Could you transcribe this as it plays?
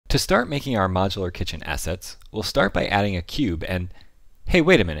To start making our modular kitchen assets, we'll start by adding a cube and, hey,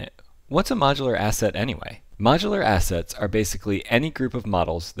 wait a minute, what's a modular asset anyway? Modular assets are basically any group of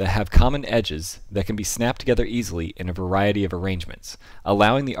models that have common edges that can be snapped together easily in a variety of arrangements,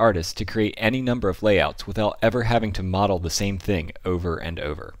 allowing the artist to create any number of layouts without ever having to model the same thing over and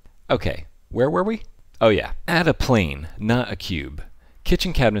over. Okay, where were we? Oh yeah, add a plane, not a cube.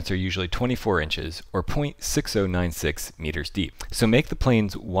 Kitchen cabinets are usually 24 inches or 0.6096 meters deep, so make the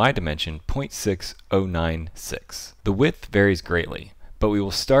plane's Y dimension 0.6096. The width varies greatly, but we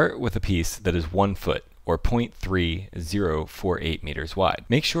will start with a piece that is 1 foot or 0.3048 meters wide.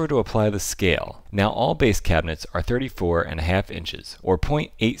 Make sure to apply the scale. Now all base cabinets are 34.5 inches or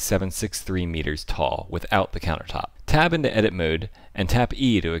 0.8763 meters tall without the countertop. Tab into edit mode and tap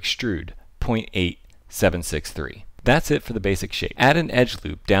E to extrude 0.8763. That's it for the basic shape. Add an edge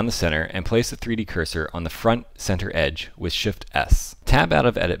loop down the center and place the 3D cursor on the front center edge with Shift S. Tab out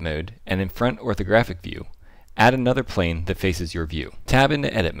of edit mode and in front orthographic view, add another plane that faces your view. Tab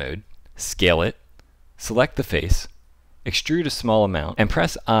into edit mode, scale it, select the face, extrude a small amount, and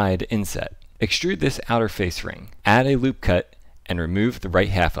press I to inset. Extrude this outer face ring. Add a loop cut and remove the right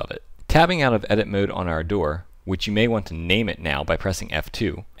half of it. Tabbing out of edit mode on our door, which you may want to name it now by pressing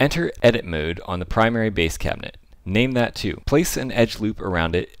F2, enter edit mode on the primary base cabinet. Name that too. Place an edge loop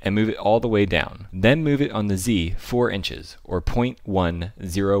around it and move it all the way down. Then move it on the Z 4 inches or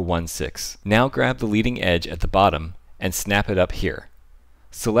 0.1016. Now grab the leading edge at the bottom and snap it up here.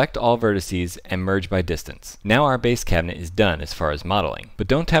 Select all vertices and merge by distance. Now our base cabinet is done as far as modeling, but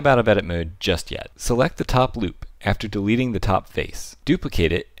don't tab out of edit mode just yet. Select the top loop after deleting the top face.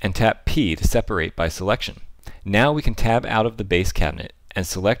 Duplicate it and tap P to separate by selection. Now we can tab out of the base cabinet and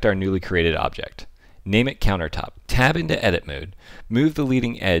select our newly created object. Name it countertop. Tab into edit mode. Move the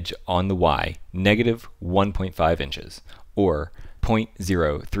leading edge on the Y negative 1.5 inches or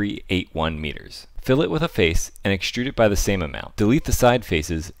 0.0381 meters. Fill it with a face and extrude it by the same amount. Delete the side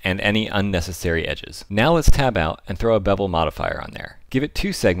faces and any unnecessary edges. Now let's tab out and throw a bevel modifier on there. Give it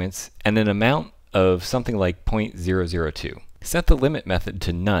 2 segments and an amount of something like 0.002. Set the limit method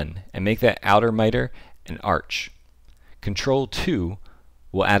to none and make that outer miter an arch. Control 2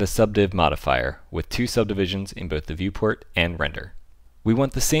 will add a subdiv modifier with 2 subdivisions in both the viewport and render. We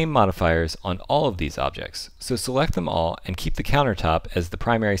want the same modifiers on all of these objects, so select them all and keep the countertop as the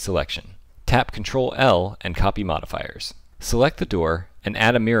primary selection. Tap Ctrl L and copy modifiers. Select the door and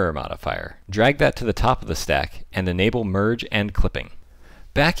add a mirror modifier. Drag that to the top of the stack and enable merge and clipping.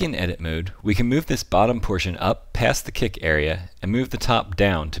 Back in edit mode, we can move this bottom portion up past the kick area and move the top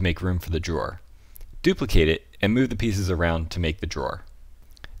down to make room for the drawer. Duplicate it and move the pieces around to make the drawer.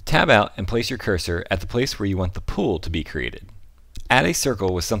 Tab out and place your cursor at the place where you want the pool to be created. Add a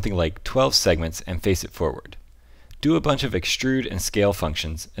circle with something like 12 segments and face it forward. Do a bunch of extrude and scale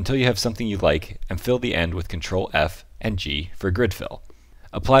functions until you have something you like and fill the end with Ctrl F and G for grid fill.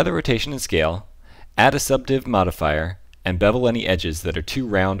 Apply the rotation and scale, add a subdiv modifier, and bevel any edges that are too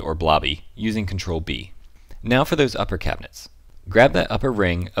round or blobby using Ctrl B. Now for those upper cabinets. Grab that upper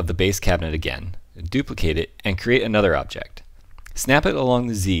ring of the base cabinet again, duplicate it, and create another object. Snap it along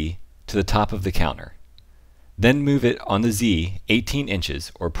the Z to the top of the counter. Then move it on the Z 18 inches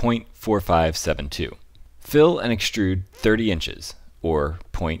or 0.4572. Fill and extrude 30 inches or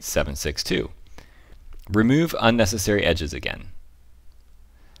 0.762. Remove unnecessary edges again.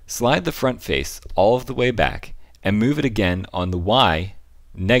 Slide the front face all of the way back and move it again on the Y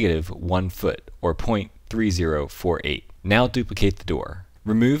negative 1 foot or 0.3048. Now duplicate the door.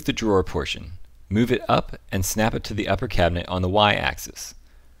 Remove the drawer portion. Move it up and snap it to the upper cabinet on the Y-axis.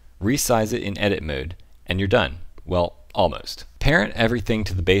 Resize it in edit mode and you're done. Well, almost. Parent everything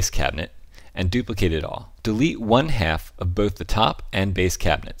to the base cabinet and duplicate it all. Delete 1/2 of both the top and base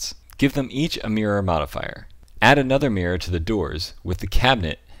cabinets. Give them each a mirror modifier. Add another mirror to the doors with the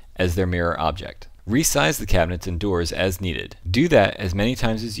cabinet as their mirror object. Resize the cabinets and doors as needed. Do that as many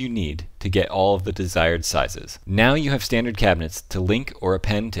times as you need to get all of the desired sizes. Now you have standard cabinets to link or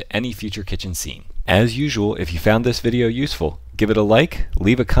append to any future kitchen scene. As usual, if you found this video useful, give it a like,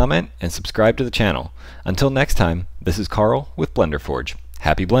 leave a comment, and subscribe to the channel. Until next time, this is Carl with Blender Forge.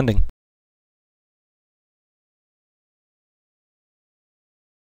 Happy blending!